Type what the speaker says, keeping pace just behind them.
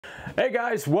Hey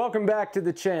guys, welcome back to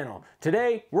the channel.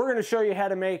 Today we're going to show you how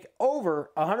to make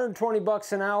over 120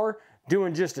 bucks an hour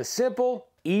doing just a simple,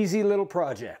 easy little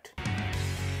project.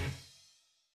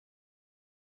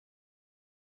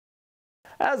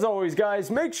 As always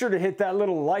guys, make sure to hit that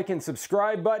little like and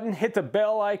subscribe button, hit the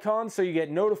bell icon so you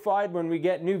get notified when we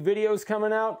get new videos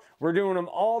coming out. We're doing them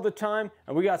all the time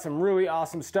and we got some really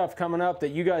awesome stuff coming up that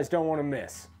you guys don't want to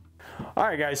miss.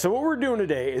 Alright guys, so what we're doing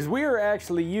today is we are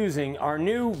actually using our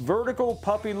new vertical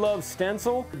puppy love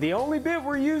stencil. The only bit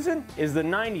we're using is the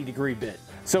 90-degree bit.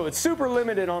 So it's super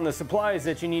limited on the supplies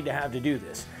that you need to have to do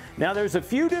this. Now there's a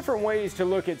few different ways to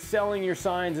look at selling your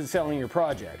signs and selling your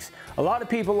projects. A lot of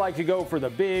people like to go for the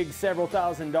big several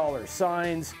 $1,000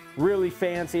 signs, really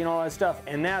fancy and all that stuff,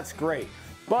 and that's great.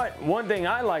 But one thing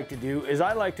I like to do is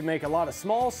I like to make a lot of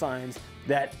small signs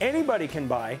that anybody can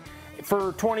buy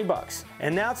for 20 bucks,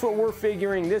 and that's what we're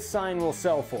figuring this sign will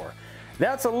sell for.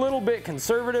 That's a little bit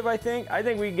conservative, I think. I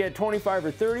think we can get 25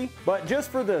 or 30, but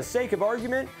just for the sake of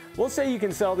argument, we'll say you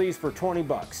can sell these for 20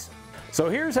 bucks. So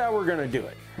here's how we're gonna do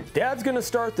it. Dad's gonna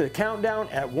start the countdown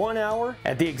at 1 hour.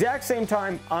 At the exact same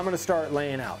time, I'm gonna start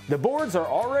laying out. The boards are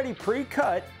already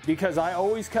pre-cut because I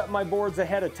always cut my boards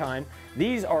ahead of time.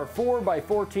 These are 4 by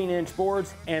 14 inch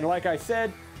boards, and like I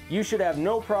said, you should have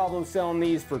no problem selling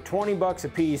these for 20 bucks a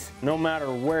piece, no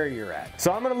matter where you're at.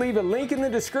 So I'm gonna leave a link in the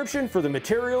description for the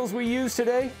materials we use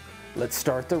today. Let's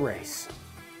start the race.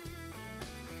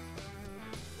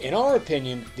 In our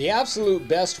opinion, the absolute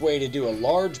best way to do a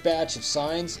large batch of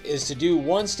signs is to do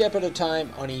one step at a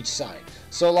time on each sign.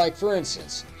 So like for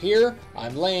instance, here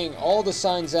I'm laying all the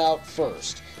signs out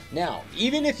first. Now,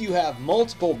 even if you have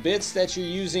multiple bits that you're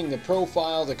using, the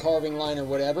profile, the carving line or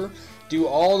whatever, do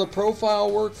all the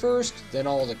profile work first, then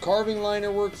all the carving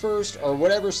liner work first, or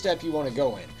whatever step you want to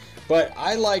go in. But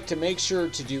I like to make sure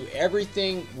to do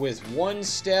everything with one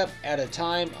step at a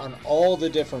time on all the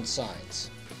different signs.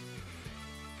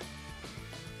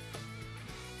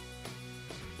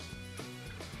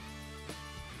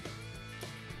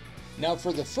 Now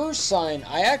for the first sign,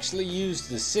 I actually used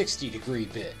the 60-degree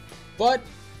bit, but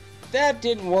that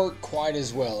didn't work quite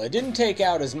as well. It didn't take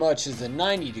out as much as the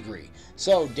 90-degree.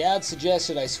 So Dad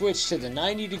suggested I switch to the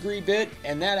 90-degree bit,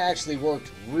 and that actually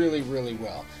worked really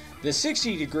well. The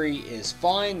 60-degree is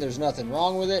fine, there's nothing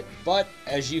wrong with it, but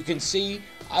as you can see,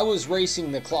 I was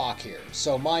racing the clock here.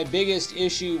 So my biggest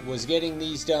issue was getting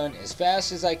these done as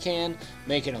fast as I can,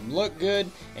 making them look good,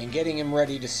 and getting them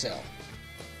ready to sell.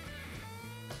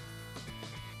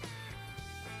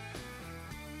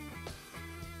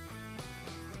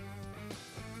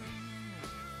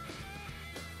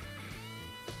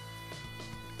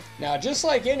 Now, just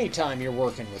like any time you're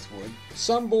working with wood,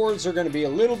 some boards are going to be a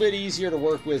little bit easier to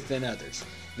work with than others.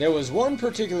 There was one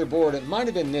particular board, it might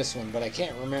have been this one, but I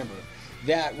can't remember,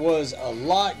 that was a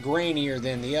lot grainier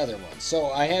than the other one, so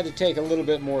I had to take a little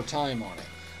bit more time on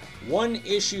it. One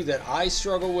issue that I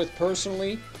struggle with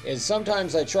personally is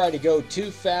sometimes I try to go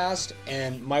too fast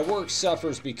and my work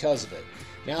suffers because of it.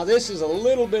 Now, this is a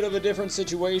little bit of a different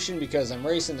situation because I'm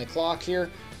racing the clock here,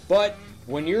 but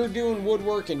when you're doing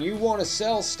woodwork and you want to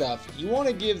sell stuff, you want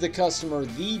to give the customer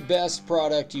the best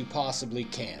product you possibly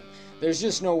can. There's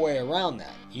just no way around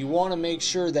that. You want to make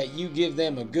sure that you give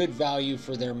them a good value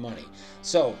for their money.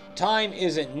 So time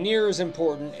isn't near as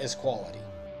important as quality.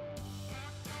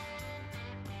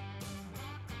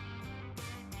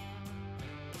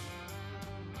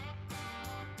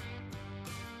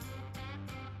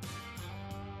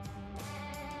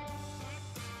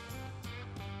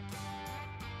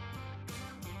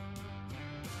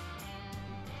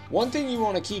 One thing you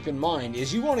want to keep in mind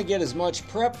is you want to get as much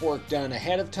prep work done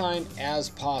ahead of time as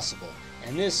possible.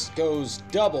 And this goes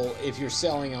double if you're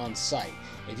selling on site.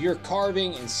 If you're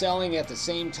carving and selling at the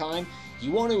same time,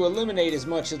 you want to eliminate as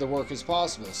much of the work as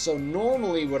possible. So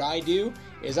normally what I do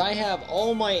is I have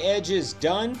all my edges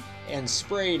done and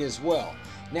sprayed as well.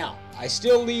 Now, I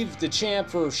still leave the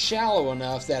chamfer shallow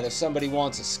enough that if somebody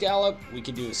wants a scallop, we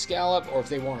can do a scallop, or if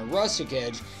they want a rustic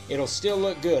edge, it'll still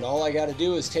look good. All I got to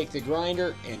do is take the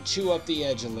grinder and chew up the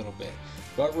edge a little bit.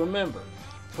 But remember,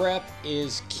 prep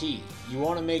is key. You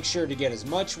want to make sure to get as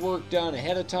much work done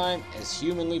ahead of time as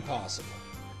humanly possible.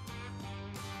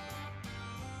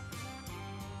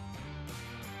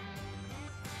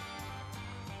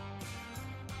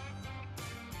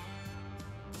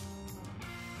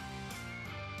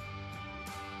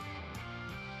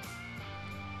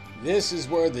 This is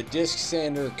where the disc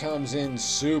sander comes in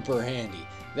super handy.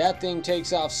 That thing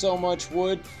takes off so much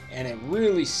wood and it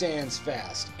really sands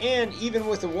fast. And even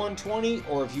with a 120,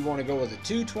 or if you want to go with a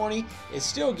 220, it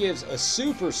still gives a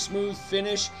super smooth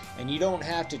finish and you don't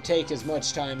have to take as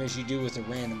much time as you do with a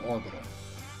random orbital.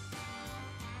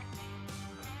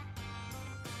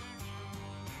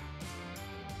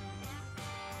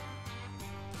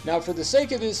 Now for the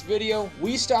sake of this video,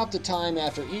 we stopped the time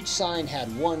after each sign had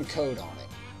 1 coat on it.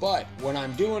 But when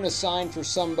I'm doing a sign for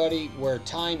somebody where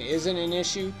time isn't an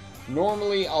issue,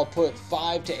 normally I'll put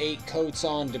 5 to 8 coats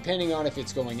on, depending on if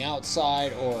it's going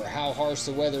outside or how harsh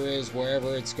the weather is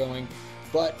wherever it's going.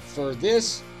 But for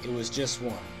this, it was just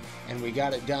 1. And we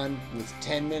got it done with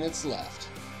 10 minutes left.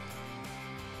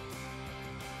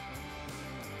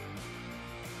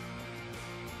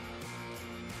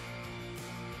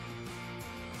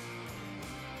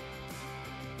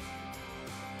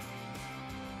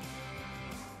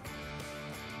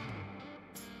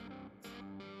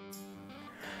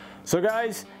 So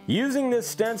guys, using this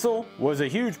stencil was a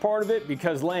huge part of it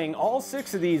because laying all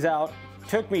 6 of these out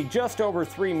took me just over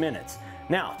 3 minutes.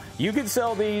 Now, you could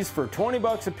sell these for 20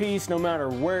 bucks a piece no matter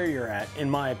where you're at, in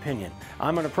my opinion.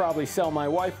 I'm gonna probably sell my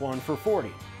wife one for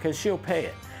 40 because she'll pay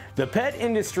it. The pet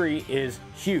industry is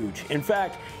huge. In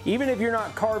fact, even if you're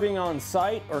not carving on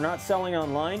site or not selling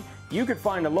online, you could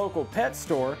find a local pet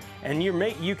store and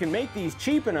you can make these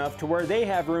cheap enough to where they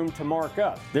have room to mark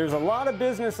up. There's a lot of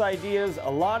business ideas, a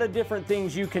lot of different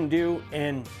things you can do,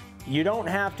 and you don't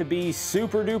have to be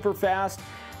super duper fast.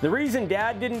 The reason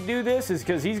Dad didn't do this is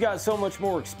because he's got so much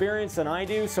more experience than I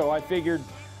do, so I figured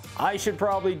I should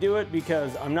probably do it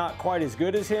because I'm not quite as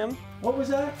good as him. What was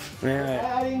that?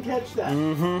 Yeah. I didn't catch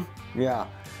that. Yeah.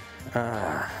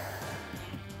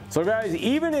 So guys,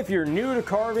 even if you're new to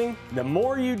carving, the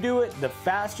more you do it, the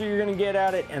faster you're gonna get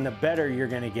at it and the better you're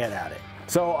gonna get at it.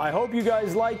 So I hope you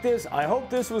guys like this. I hope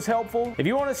this was helpful. If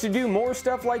you want us to do more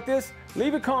stuff like this,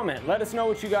 leave a comment. Let us know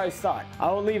what you guys thought.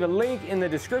 I will leave a link in the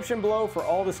description below for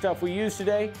all the stuff we used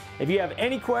today. If you have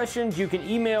any questions, you can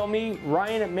email me,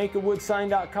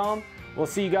 Ryan@makeawoodsign.com. We'll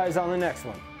see you guys on the next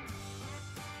one.